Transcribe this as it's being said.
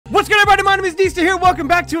name is Neesterhere. Welcome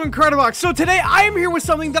back to Incredibox. So today I am here with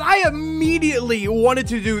something that I immediately wanted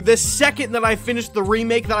to do the second that I finished the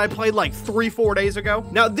remake that I played like 3-4 days ago.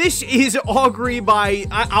 Now this is Augury by,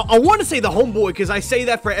 I want to say the homeboy because I say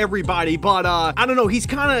that for everybody, but I don't know, he's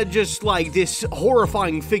kind of just like this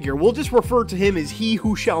horrifying figure. We'll just refer to him as he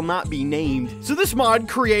who shall not be named. So this mod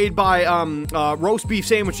created by roast beef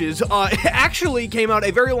sandwiches actually came out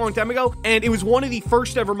a very long time ago, and it was one of the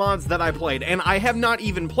first ever mods that I played, and I have not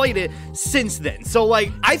even played it since then. So like,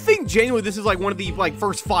 I think genuinely this is like one of the like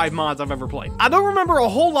first 5 mods I've ever played. I don't remember a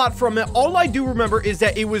whole lot from it. All I do remember is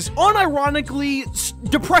that it was unironically,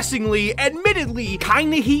 depressingly, admittedly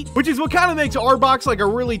kind of heat, which is what kind of makes R-Box like a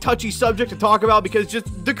really touchy subject to talk about, because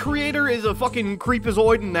just the creator is a fucking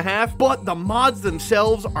creepazoid and a half, but the mods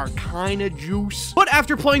themselves are kind of juice. But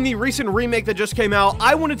after playing the recent remake that just came out,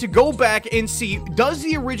 I wanted to go back and see, does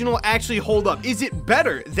the original actually hold up? Is it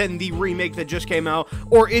better than the remake that just came out,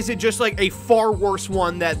 or is it just like a far worse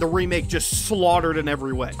one that the remake just slaughtered in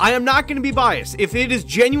every way? I am not going to be biased. If it is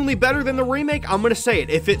genuinely better than the remake, I'm going to say it.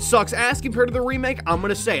 If it sucks ass compared to the remake, I'm going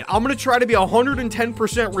to say it. I'm going to try to be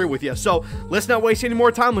 110% real with you. So let's not waste any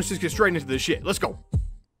more time. Let's just get straight into this shit. Let's go.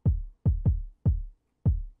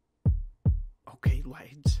 Okay,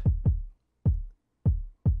 lads.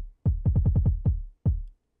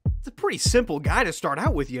 It's a pretty simple guy to start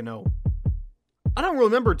out with, you know. I don't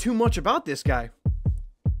remember too much about this guy.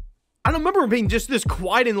 I don't remember him being just this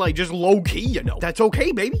quiet and like just low-key, you know. That's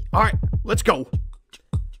okay, baby. All right, let's go.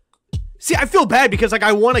 See, I feel bad because like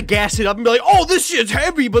I want to gas it up and be like, oh, this shit's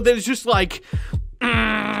heavy, but then it's just like,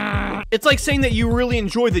 it's like saying that you really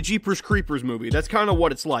enjoy the Jeepers Creepers movie. That's kind of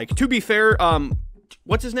what it's like. To be fair,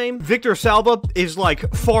 what's his name? Victor Salva is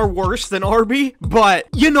like far worse than Arby, but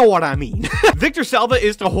you know what I mean. Victor Salva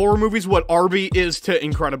is to horror movies what Arby is to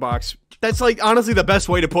Incredibox. That's like honestly the best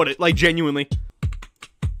way to put it, like genuinely.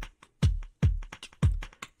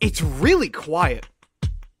 It's really quiet.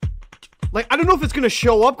 Like, I don't know if it's gonna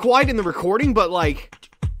show up quiet in the recording, but like,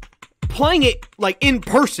 playing it like in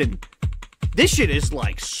person, this shit is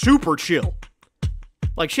like super chill.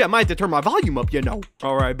 Like, shit, I might have to turn my volume up, you know.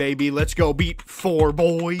 All right, baby, let's go. Beat 4,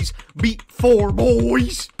 boys. Beat 4,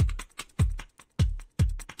 boys.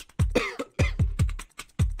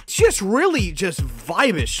 It's just really just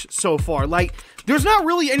vibish so far. Like, there's not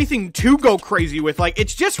really anything to go crazy with. Like,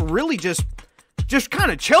 it's just really just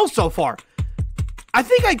kind of chill so far. I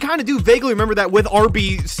think I kind of do vaguely remember that with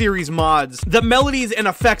RB series mods, the melodies and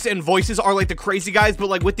effects and voices are like the crazy guys, but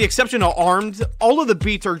like with the exception of Armed, all of the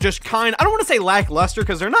beats are just kind, I don't want to say lackluster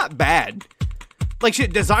because they're not bad. Like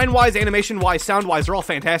shit, design-wise, animation-wise, sound-wise, they're all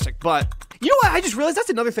fantastic, but you know what? I just realized that's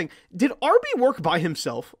another thing. Did RB work by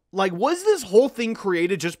himself? Like, was this whole thing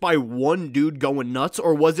created just by one dude going nuts,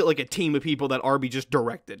 or was it like a team of people that RB just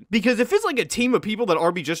directed? Because if it's like a team of people that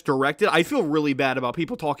RB just directed, I feel really bad about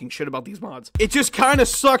people talking shit about these mods. It just kind of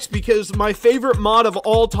sucks because my favorite mod of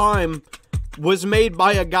all time was made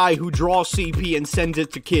by a guy who draws CP and sends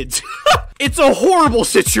it to kids. It's a horrible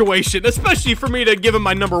situation, especially for me to give him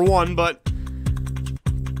my #1, but...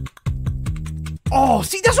 Oh,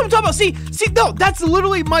 see, that's what I'm talking about. See, no, that's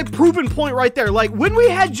literally my proven point right there. Like, when we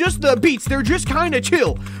had just the beats, they're just kind of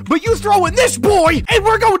chill. But you throw in this boy, and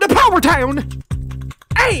we're going to Power Town.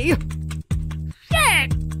 Hey!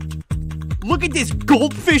 Shit! Look at this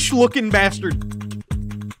goldfish-looking bastard.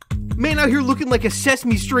 Man out here looking like a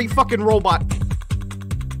Sesame Street fucking robot.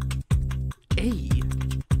 Hey.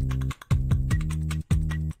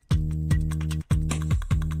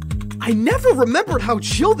 I never remembered how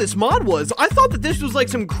chill this mod was. I thought that this was like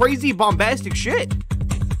some crazy bombastic shit.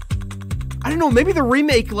 I don't know, maybe the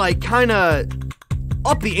remake like kinda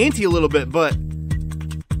upped the ante a little bit, but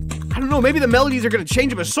I don't know, maybe the melodies are gonna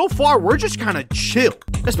change, but so far we're just kinda chill.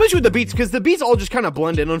 Especially with the beats, because the beats all just kinda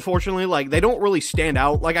blend in, unfortunately. Like, they don't really stand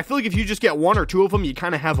out. Like, I feel like if you just get 1 or 2 of them, you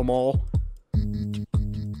kinda have them all.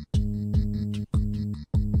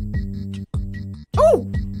 Oh!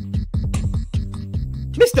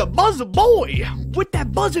 Mr. Buzzer Boy with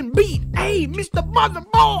that buzzing beat. Hey, Mr. Buzzer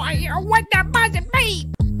Boy with that buzzing beat.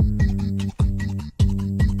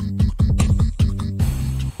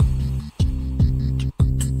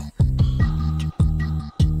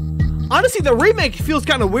 Honestly, the remake feels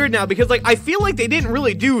kind of weird now because like I feel like they didn't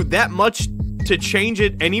really do that much to change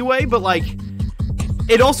it anyway, but like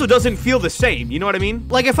it also doesn't feel the same, you know what I mean?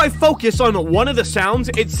 Like if I focus on one of the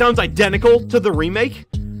sounds, it sounds identical to the remake.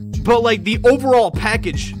 But like the overall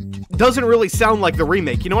package doesn't really sound like the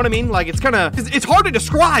remake, you know what I mean? Like it's kind of, it's hard to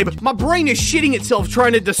describe. My brain is shitting itself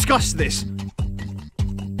trying to discuss this.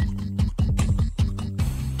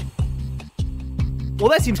 Well,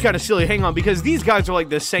 that seems kind of silly. Hang on, because these guys are like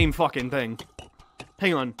the same fucking thing.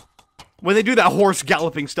 Hang on. When they do that horse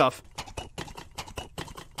galloping stuff.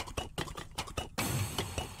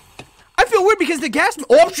 I feel weird because the gas...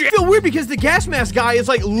 Oh, shit. I feel weird because the gas mask guy is,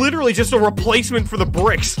 like, literally just a replacement for the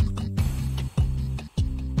bricks.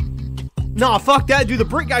 Nah, fuck that, dude. The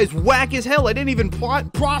brick guy is whack as hell. I didn't even I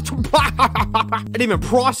didn't even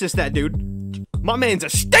process that, dude. My man's a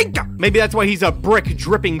stinker. Maybe that's why he's a brick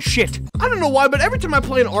dripping shit. I don't know why, but every time I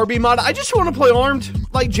play an RB mod, I just want to play Armed.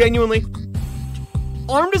 Like, genuinely.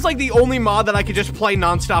 Armed is like the only mod that I could just play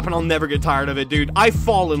nonstop and I'll never get tired of it, dude. I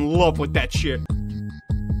fall in love with that shit.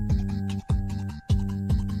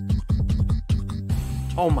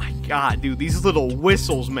 Oh my god, dude. These little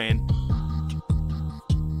whistles, man.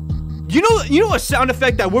 You know a sound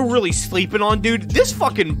effect that we're really sleeping on, dude? This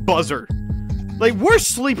fucking buzzer. Like, we're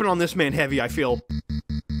sleeping on this man heavy, I feel.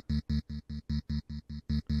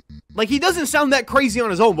 Like, he doesn't sound that crazy on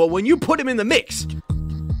his own, but when you put him in the mix,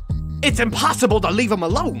 it's impossible to leave him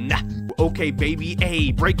alone. Okay, baby,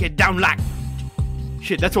 hey, break it down like...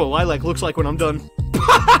 Shit, that's what Lilac looks like when I'm done.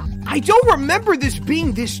 I don't remember this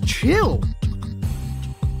being this chill.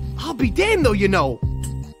 I'll be damned, though, you know.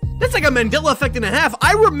 That's like a Mandela effect and a half.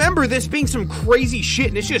 I remember this being some crazy shit,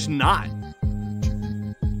 and it's just not.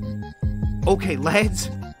 Okay,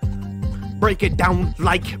 lads. Break it down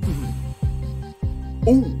like...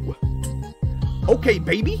 Ooh. Okay,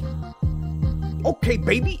 baby. Okay,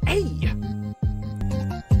 baby. Hey.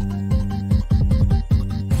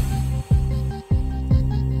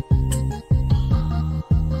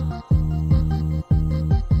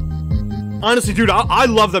 Honestly, dude, I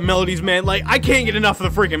love the melodies, man. Like, I can't get enough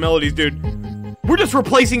of the freaking melodies, dude. We're just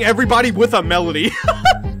replacing everybody with a melody.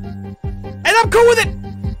 And I'm cool with it!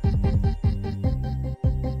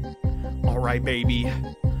 Alright, baby.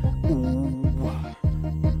 Ooh.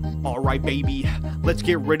 Alright, baby. Let's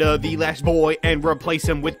get rid of the last boy and replace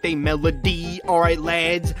him with a melody. Alright,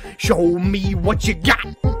 lads. Show me what you got.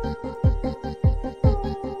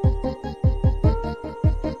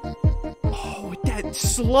 Oh, that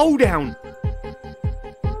slow down.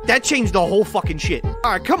 That changed the whole fucking shit.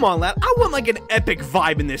 Alright, come on, lad. I want, like, an epic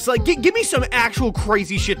vibe in this. Like, give me some actual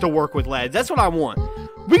crazy shit to work with, lads. That's what I want.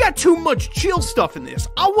 We got too much chill stuff in this.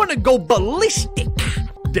 I want to go ballistic.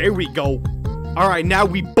 There we go. Alright, now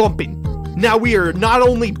we bumping. Now we are not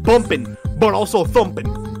only bumping, but also thumping.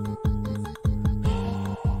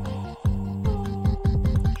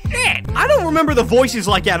 Shit! I don't remember the voices,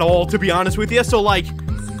 like, at all, to be honest with you. So, like...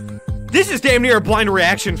 This is damn near a blind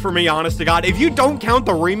reaction for me, honest to God. If you don't count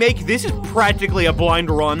the remake, this is practically a blind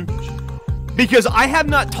run. Because I have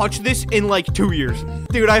not touched this in like 2 years.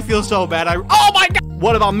 Dude, I feel so bad. Oh my god!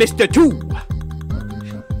 What about Mr. 2?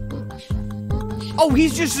 Oh,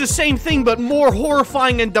 he's just the same thing, but more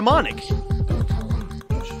horrifying and demonic.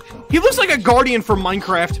 He looks like a guardian from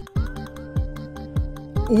Minecraft.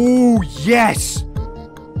 Ooh, yes!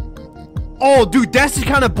 Oh, dude, that's the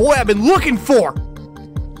kind of boy I've been looking for!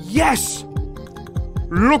 Yes!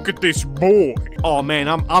 Look at this boy. Oh man,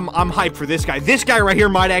 I'm hyped for this guy. This guy right here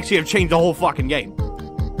might actually have changed the whole fucking game.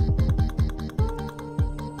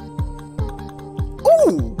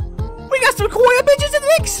 Ooh! We got some Koya bitches in the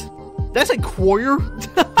mix! That's a Koyer?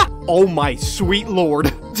 Oh my sweet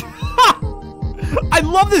lord. I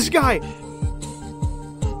love this guy!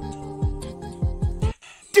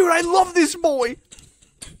 Dude, I love this boy!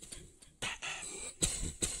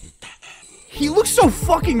 He looks so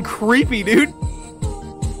fucking creepy, dude.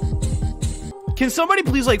 Can somebody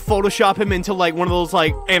please, like, Photoshop him into, like, one of those,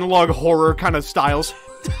 like, analog horror kind of styles?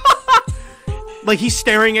 Like, he's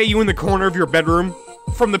staring at you in the corner of your bedroom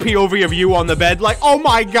from the POV of you on the bed. Like, oh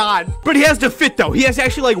my god. But he has to fit, though. He has to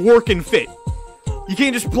actually, like, work and fit. You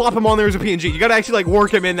can't just plop him on there as a PNG. You gotta actually, like,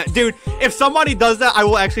 work him in that. Dude, if somebody does that, I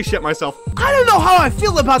will actually shit myself. I don't know how I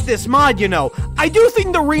feel about this mod, you know. I do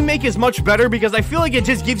think the remake is much better because I feel like it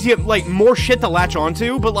just gives you, like, more shit to latch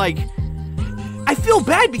onto. But, like, I feel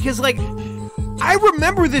bad because, like, I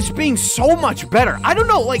remember this being so much better. I don't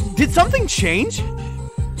know, like, did something change?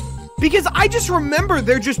 Because I just remember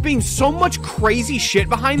there just being so much crazy shit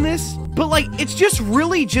behind this. But, like, it's just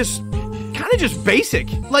really just... kind of just basic.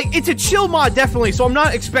 Like, it's a chill mod, definitely, so I'm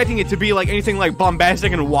not expecting it to be, like, anything, like,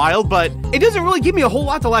 bombastic and wild, but it doesn't really give me a whole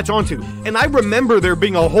lot to latch onto. And I remember there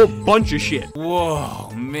being a whole bunch of shit. Whoa,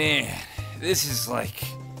 man. This is, like,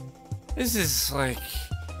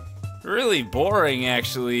 really boring,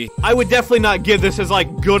 actually. I would definitely not give this as,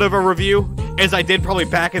 like, good of a review as I did probably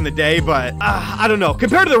back in the day, but, I don't know.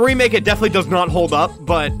 Compared to the remake, it definitely does not hold up,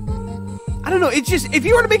 but... I don't know, it's just, if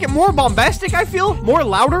you were to make it more bombastic, I feel, more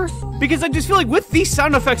louder, because I just feel like with these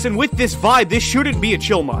sound effects and with this vibe, this shouldn't be a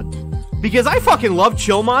chill mod. because I fucking love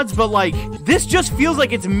chill mods, but like, this just feels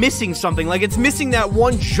like it's missing something. Like, it's missing that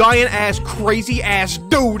one giant-ass, crazy-ass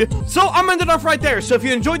dude. So, I'm ending off right there. So, if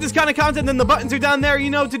you enjoyed this kind of content, then the buttons are down there. You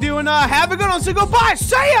know what to do, and have a good one. So, goodbye.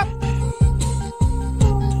 See ya!